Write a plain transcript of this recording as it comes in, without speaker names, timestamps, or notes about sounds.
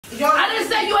I didn't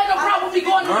say you had no problem with me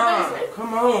going in the basement.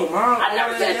 Come on, Mom. I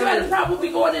never said you had a problem with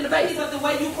me going in the basement. But the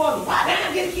way you call me, why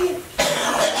Bam get a key?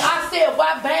 I said,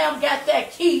 why Bam got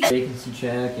that key? Vacancy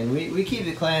check, and we keep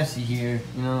it classy here.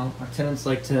 You know, our tenants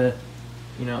like to,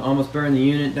 you know, almost burn the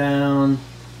unit down.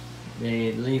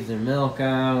 They leave their milk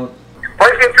out.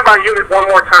 Break into my unit one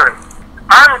more time.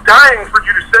 I'm dying for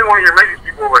you to send one of your ladies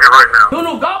people over here right now.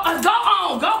 No, go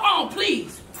on,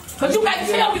 please. Cause you can't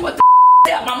tell me what the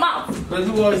out my mouth. Cause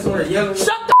you always sort of yelling.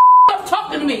 Shut the up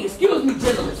talking to me. Excuse me,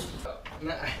 gentlemen.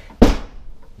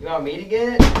 You want me to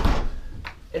get it?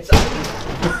 It's up.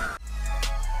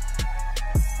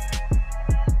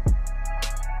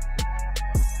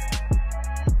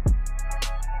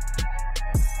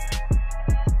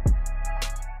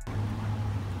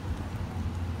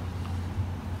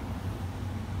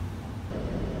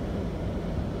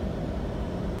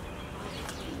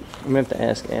 I'm gonna have to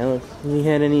ask Alex. Have you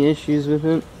had any issues with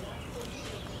it?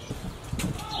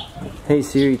 Hey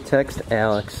Siri, text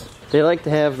Alex. They like to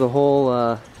have the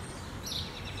whole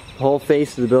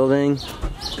face of the building.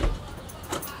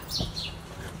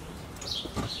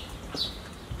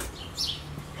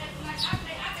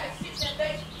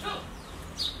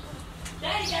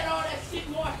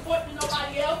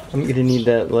 I'm gonna need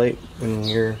that light when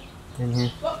you're in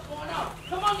here. What's going on?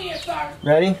 Come on in, sir.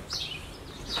 Ready?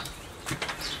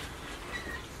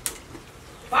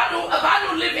 If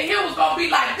I knew living here was gonna be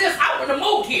like this, I would have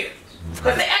moved here.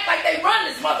 Cause they act like they run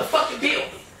this motherfucking building.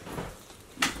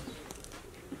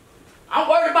 I'm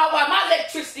worried about why my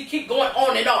electricity keep going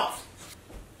on and off.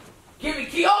 Give me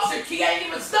key, Ocean key ain't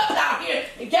even stuck down here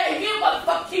and gave me a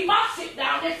motherfucking key my shit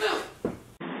down there too.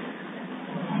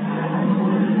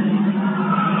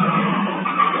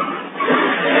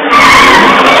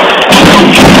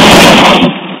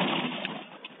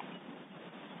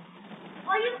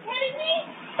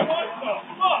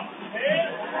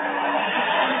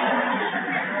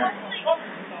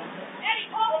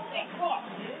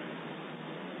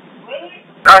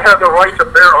 I have the right to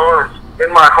bear arms in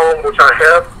my home, which I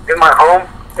have in my home,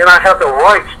 and I have the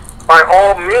right, by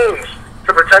all means,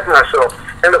 to protect myself.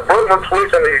 And the Brooklyn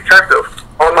police and the detective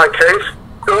on my case,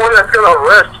 the one that's going to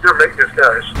arrest your maintenance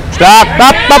guys. Stop!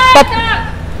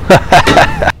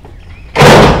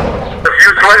 If you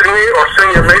threaten me or send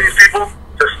your ladies people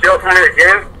to steal from me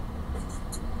again,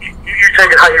 you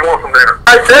take it how you want from there.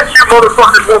 I bet you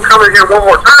motherfuckers won't come in here one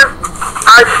more time.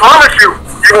 I promise you,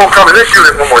 you won't come in this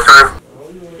unit one more time.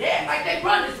 Yeah, like they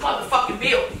run this motherfucking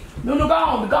building. No, go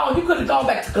on. You could have gone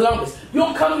back to Columbus. You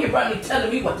don't come here running telling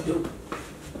me what to do.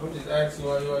 I'm just asking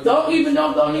why you. Don't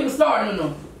even start,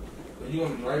 no. You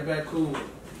gonna be right back cool.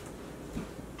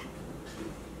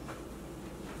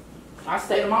 I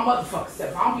stay to my motherfucking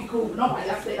self. I don't be cool with nobody.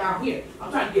 I stay down here.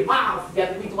 I'm trying to get my house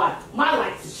together. Reason why my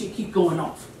lights and shit keep going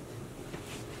off.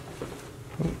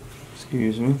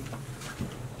 Excuse me.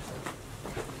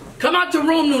 Come out your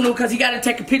room, Nunu, because you got to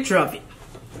take a picture of it.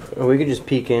 We could just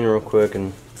peek in real quick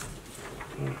and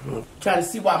try to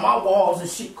see why my walls and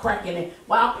shit cracking and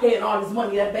why I'm paying all this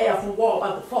money, that bathroom wall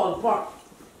about to fall apart.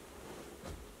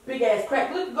 Big ass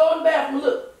crack. Look, go in the bathroom,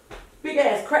 look. Big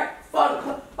ass crack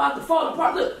about to fall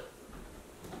apart, look.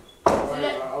 See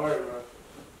that?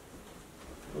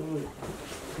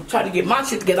 I'm trying to get my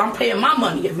shit together. I'm paying my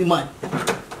money every month.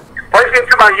 Break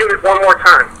into my unit one more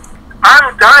time.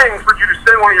 I'm dying for you to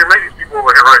send one of your ladies people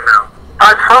over here right now.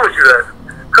 I promise you that.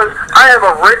 Because I have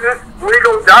a written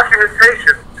legal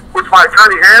documentation, which my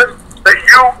attorney has, that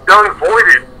you done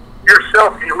voided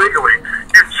yourself illegally.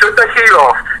 You took the heat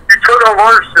off. You took our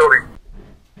water facility.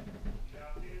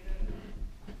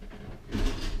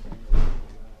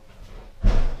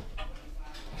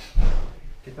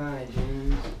 goodbye,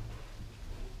 James.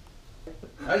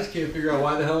 I just can't figure out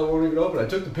why the hell it won't even open. I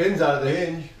took the pins out of the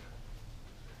hinge.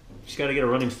 Just gotta get a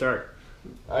running start.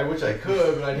 I wish I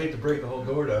could, but I'd hate to break the whole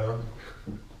door down.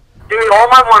 Give me all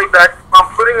my money back. I'm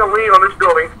putting a lien on this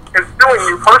building and suing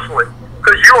you personally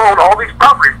because you own all these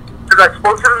properties. Because I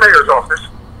spoke to the mayor's office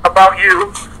about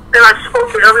you, and I spoke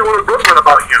to everyone in Brooklyn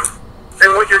about you.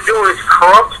 And what you're doing is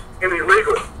corrupt and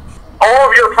illegal. All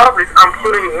of your properties, I'm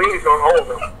putting liens on all of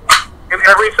them. And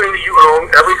everything that you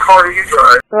own, every car that you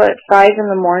drive. So at 5 in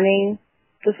the morning,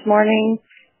 this morning,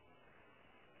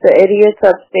 the idiots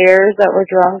upstairs that were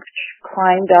drunk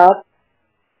climbed up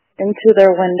into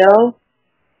their window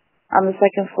on the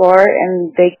second floor,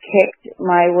 and they kicked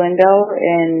my window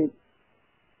and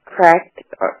cracked,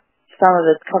 some of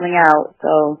it's coming out,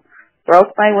 so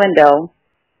broke my window.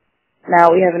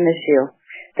 Now we have an issue.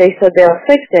 They said they'll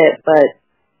fix it, but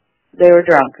they were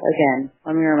drunk again.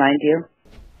 Let me remind you.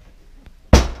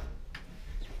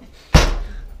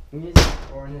 He's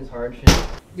pouring his hardship.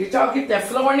 Did y'all get that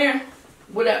floor in there?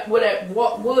 With that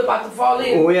wood about to fall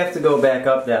in? Well, we have to go back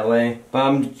up that way.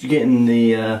 I'm getting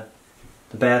the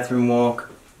bathroom walk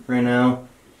right now.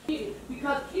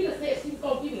 Because Keita said she was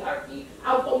gonna give me her key,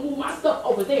 I was gonna move my stuff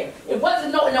over there. It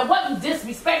wasn't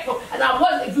disrespectful, and I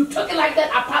wasn't. If you took it like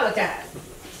that, I apologize.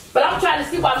 But I'm trying to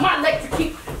see why my legs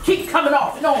keep coming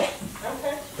off and on.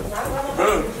 Okay.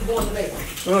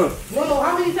 No,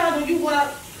 how many times have you went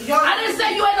out? I didn't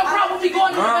say you had no problem with me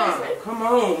going in the basement. Come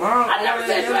on, Mom. I never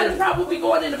said you had a problem with me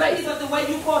going in the basement. Because the way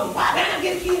you called me, why Bam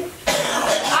get a key?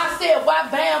 I said, why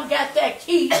Bam got that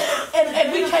key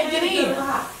and we can't get in?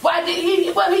 Why did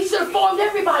he? Well, he should have informed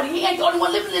everybody. He ain't the only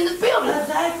one living in this building.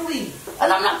 Exactly.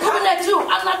 And I'm not coming at you.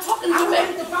 I'm not talking to you, I man.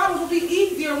 think the problems would be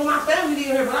easier when my family did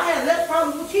here, but I had less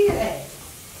problems with Kia had.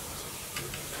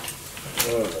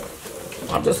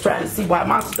 I'm just trying to see why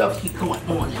my stuff keep going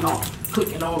on and on,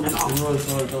 clicking on and on.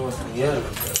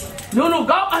 No,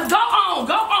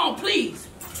 go on, please.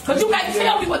 Cause you can't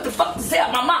tell me what the fuck to say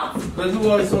out my mouth. But you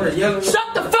always sort of yelling.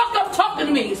 Shut the fuck up talking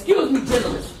to me. Excuse me,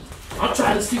 gentlemen. I'm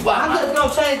trying to see why. I'm just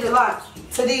gonna change the locks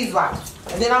to these locks,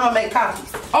 and then I'm gonna make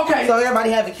copies. Okay. So everybody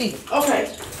have a key.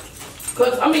 Okay.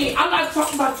 Cause I mean, I'm not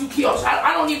talking about you, Kiosk.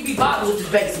 I don't even be bothered with this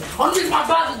basement. Only reason I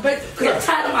bother with this basement because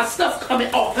I'm tired of my stuff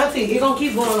coming off. I think you're gonna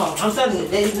keep going on. I'm telling you,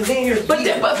 they've been here. But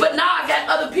now I got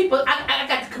other people. I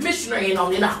got the commissioner in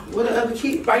on it now. What the other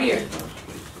key? Right here.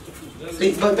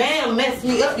 See, but Bam messed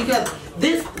me up because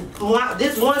this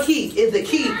one key is the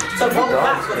key to both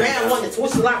locks. But Bam wanted to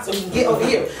switch the locks so we can get over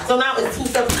here. So now it's two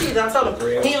separate keys. I told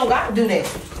him he don't got to do that.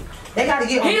 They got to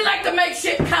get. He like to make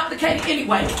shit complicated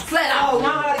anyway. Flat out. Oh,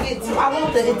 now I gotta get two. I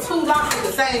want the two locks with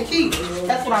the same key.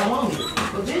 That's what I wanted.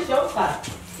 But this your side.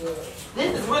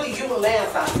 This is really you and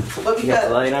Bam's side. But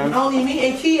because only me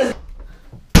and Kia.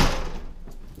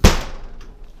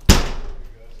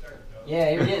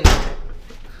 Yeah, you're getting there.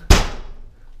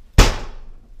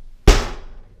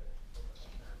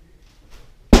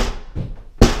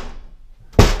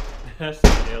 That's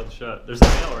nailed shut. There's a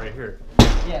nail right here.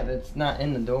 Yeah, but it's not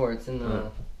in the door. It's in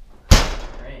the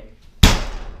frame.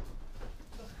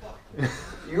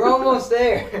 You're almost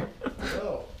there.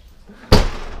 No.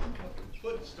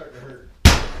 Foot's starting to hurt.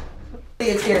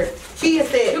 Kia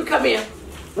said, You come in.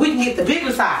 we can get the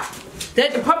bigger side.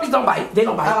 The puppies don't bite. They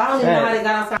don't Oh, bite. I don't even know how they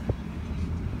got outside.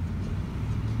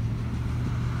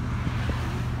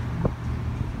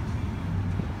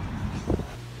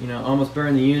 You know, almost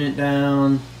burned the unit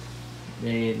down.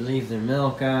 They leave their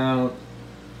milk out.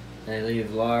 They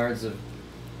leave lards of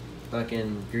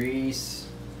fucking grease.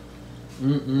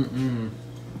 Leave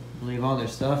all their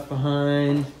stuff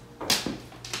behind.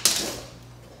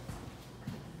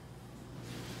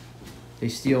 They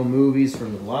steal movies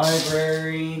from the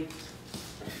library.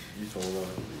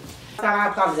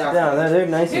 Yeah, they're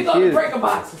nice Here and go the cute. breaker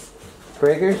boxes.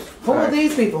 Breakers? Who are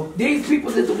these people? These people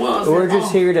is the ones We're that,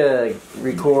 just here to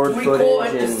record footage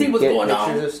and and see what's get going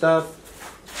pictures on. of stuff.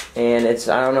 And it's,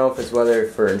 I don't know if it's whether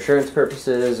for insurance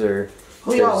purposes or...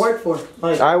 Who y'all work for?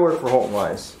 I work for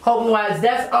HoltonWise. HoltonWise,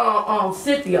 that's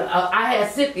Cynthia. I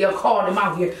had Cynthia call them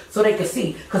out here so they could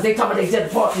see. Because they told me they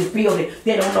just bought this building.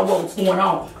 They don't know what's going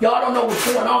on. Y'all don't know what's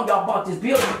going on. Y'all bought this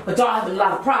building, but y'all having a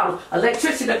lot of problems.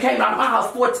 Electricity that came out of my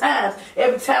house 4 times.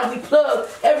 Every time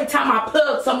I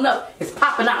plug something up, it's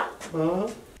popping out. How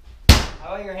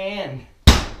about your hand?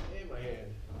 In my hand.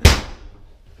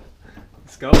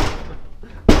 Let's go.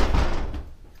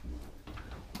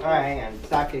 Alright, hang on.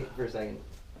 Stop kicking for a second.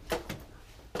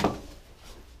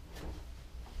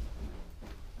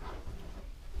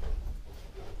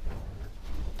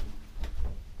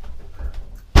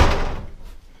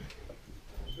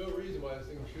 There's no reason why this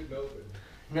thing shouldn't open.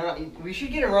 No, we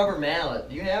should get a rubber mallet.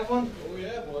 Do you have one? Oh, we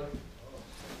have one.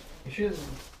 You should.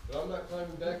 But I'm not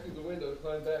climbing back through the window to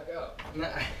climb back out.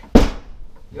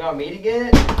 You want me to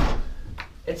get it?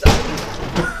 It's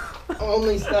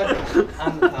only stuck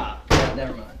on the top. Yeah,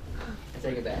 never mind. I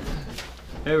take it back.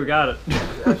 Hey, we got it.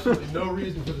 There's absolutely no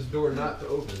reason for this door not to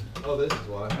open. Oh, this is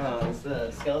why. Oh, it's the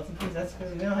skeleton keys? That's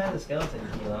because we don't have the skeleton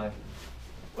key lock.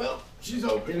 Well, she's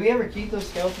open. Did we ever keep those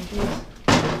skeleton keys?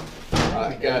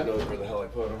 God knows where the hell I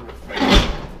put them.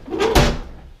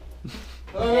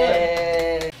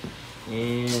 Yay!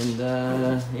 And,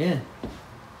 yeah.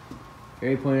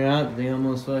 Gary pointed out that they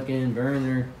almost fucking burned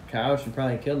their couch and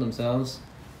probably killed themselves.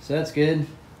 So that's good.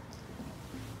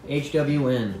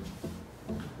 HWN.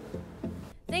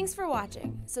 Thanks for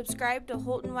watching. Subscribe to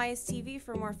HoltonWise TV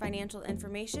for more financial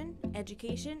information,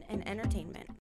 education, and entertainment.